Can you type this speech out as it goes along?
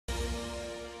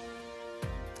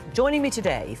Joining me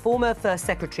today, former First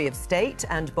Secretary of State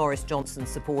and Boris Johnson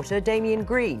supporter Damian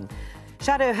Green,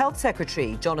 Shadow Health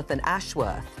Secretary Jonathan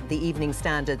Ashworth, the Evening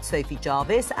Standard's Sophie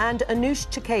Jarvis and Anoosh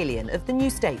Chakelian of the New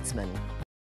Statesman.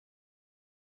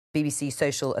 BBC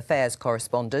Social Affairs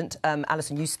correspondent.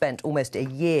 Alison, you spent almost a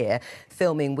year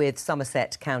filming with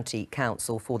Somerset County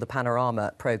Council for the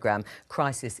Panorama programme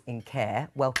Crisis in Care.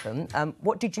 Welcome.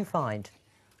 What did you find?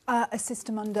 A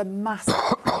system under massive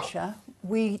pressure.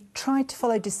 We tried to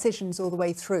follow decisions all the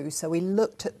way through, so we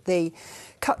looked at the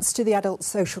cuts to the adult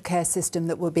social care system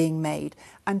that were being made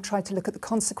and tried to look at the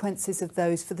consequences of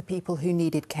those for the people who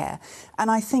needed care.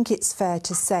 And I think it's fair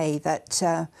to say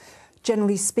that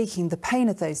generally speaking, the pain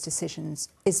of those decisions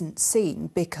isn't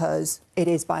seen because it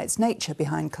is by its nature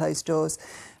behind closed doors.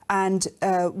 And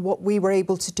what we were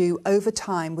able to do over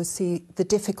time was see the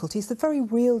difficulties, the very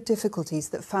real difficulties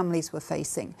that families were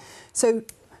facing. So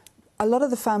a lot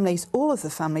of the families, all of the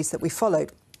families that we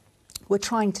followed, were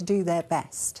trying to do their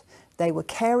best. They were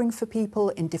caring for people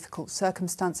in difficult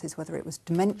circumstances, whether it was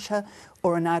dementia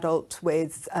or an adult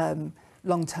with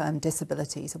long-term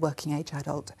disabilities, a working age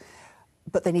adult.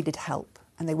 But they needed help,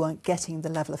 and they weren't getting the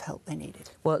level of help they needed.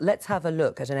 Well, let's have a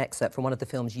look at an excerpt from one of the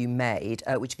films you made,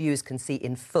 which viewers can see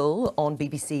in full on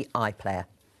BBC iPlayer.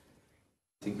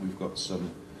 I think we've got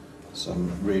some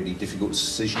really difficult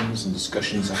decisions and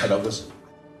discussions ahead of us.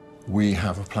 We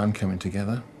have a plan coming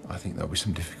together. I think there'll be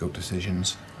some difficult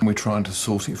decisions. And we're trying to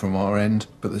sort it from our end,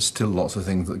 but there's still lots of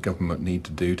things that the government need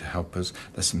to do to help us.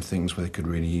 There's some things where they could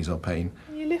really ease our pain.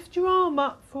 Can you lift your arm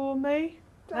up for me?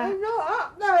 I'm not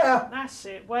up there. That's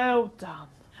it, well done.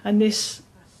 And this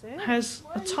has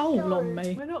a toll on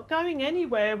me. We're not going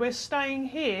anywhere, we're staying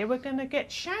here, we're going to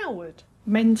get showered.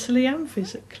 Mentally and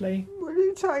physically. Will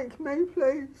you take me,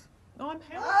 please?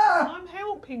 I'm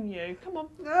helping you, come on.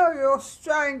 No, you're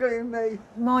strangling me.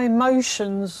 My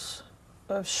emotions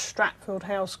of Stratfield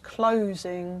House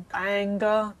closing,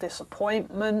 anger,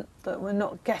 disappointment that we're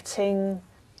not getting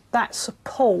that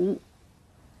support.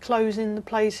 Closing the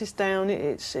places down,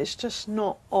 it's just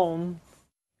not on.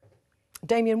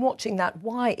 Damian, watching that,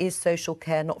 why is social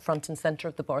care not front and centre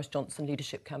of the Boris Johnson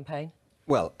leadership campaign?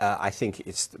 Well, I think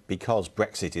it's because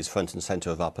Brexit is front and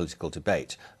centre of our political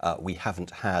debate. We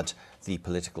haven't had the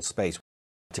political space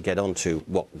to get on to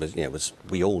what was,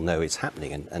 we all know is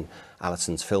happening, and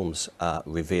Alison's films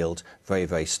revealed very,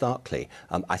 very starkly.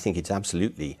 I think it's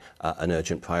absolutely an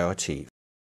urgent priority.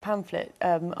 Pamphlet,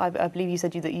 I believe you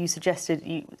said that you suggested,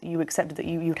 you accepted that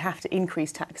you would have to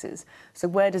increase taxes. So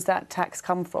where does that tax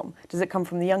come from? Does it come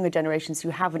from the younger generations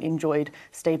who haven't enjoyed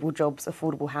stable jobs,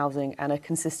 affordable housing and a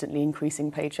consistently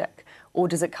increasing paycheck? Or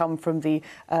does it come from the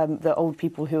old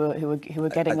people who are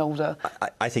getting older?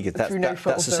 I think that's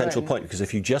the central point, because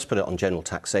if you just put it on general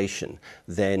taxation,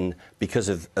 then because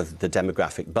of the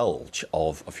demographic bulge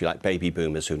of, if you like, baby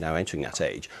boomers who are now entering that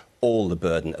age, all the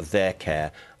burden of their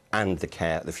care and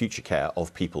the future care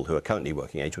of people who are currently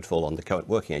working age would fall on the current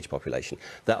working age population.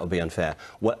 That would be unfair.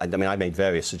 I mean, I made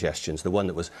various suggestions. The one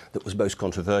that was most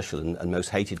controversial and most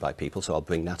hated by people, so I'll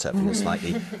bring that up in a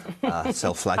slightly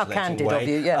self-flagellating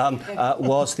way,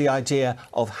 was the idea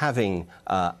of having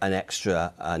an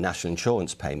extra national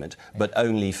insurance payment, but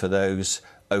only for those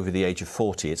over the age of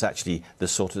 40. It's actually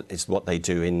it's what they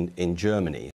do in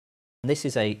Germany. This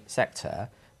is a sector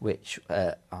which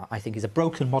I think is a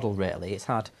broken model, really. It's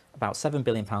had about £7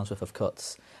 billion worth of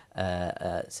cuts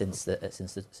since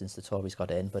the Tories got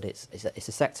in, but it's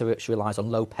a sector which relies on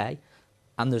low pay,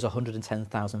 and there's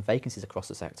 110,000 vacancies across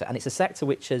the sector. And it's a sector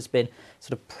which has been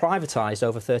sort of privatised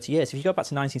over 30 years. If you go back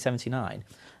to 1979,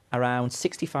 around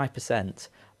 65%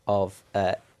 of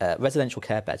residential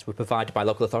care beds were provided by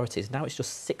local authorities. Now it's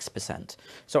just 6%.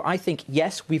 So I think,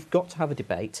 yes, we've got to have a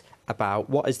debate about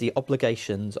what is the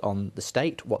obligations on the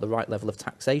state, what the right level of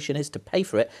taxation is to pay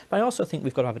for it, but I also think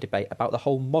we've got to have a debate about the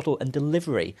whole model and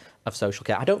delivery of social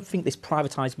care. I don't think this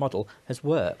privatised model has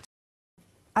worked.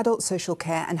 Adult social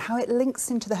care and how it links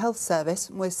into the health service,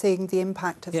 and we're seeing the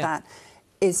impact of that,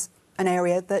 is an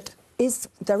area that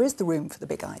there is the room for the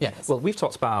big ideas. Yeah, well, we've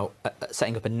talked about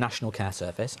setting up a national care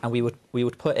service, and we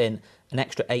would put in an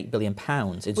extra £8 billion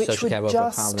into social care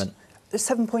over Parliament.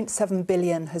 7.7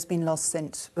 billion has been lost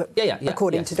since,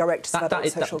 according to Directors of Adult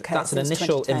Social Care. That's an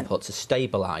initial input to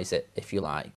stabilise it, if you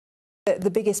like. The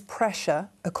biggest pressure,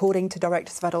 according to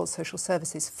Directors of Adult Social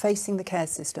Services, facing the care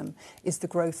system is the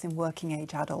growth in working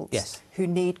age adults who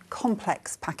need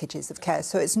complex packages of care.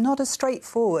 So it's not as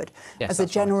straightforward as a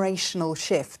generational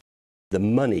shift. The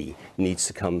money needs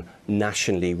to come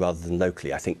nationally rather than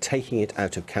locally. I think taking it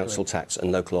out of council tax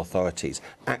and local authorities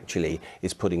actually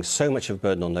is putting so much of a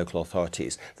burden on local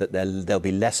authorities that they'll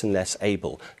be less and less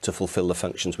able to fulfil the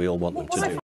functions we all want them to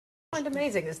do. What I find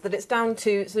amazing is that it's down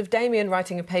to sort of Damian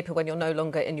writing a paper when you're no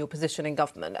longer in your position in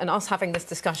government and us having this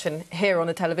discussion here on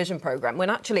a television programme, when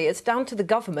actually it's down to the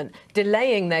government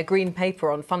delaying their green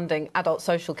paper on funding adult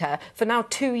social care for now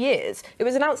 2 years. It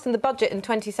was announced in the budget in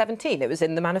 2017, it was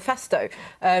in the manifesto,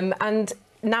 and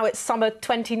now it's summer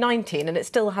 2019 and it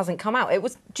still hasn't come out. It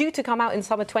was due to come out in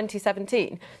summer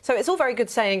 2017. So it's all very good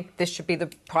saying this should be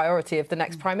the priority of the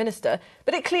next Prime Minister,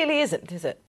 but it clearly isn't, is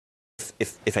it?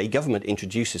 If a government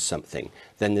introduces something,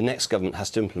 then the next government has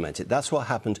to implement it. That's what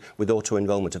happened with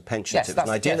auto-enrolment of pensions. Yes, it was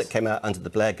an idea that came out under the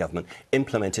Blair government,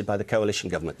 implemented by the coalition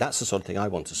government. That's the sort of thing I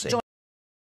want to see.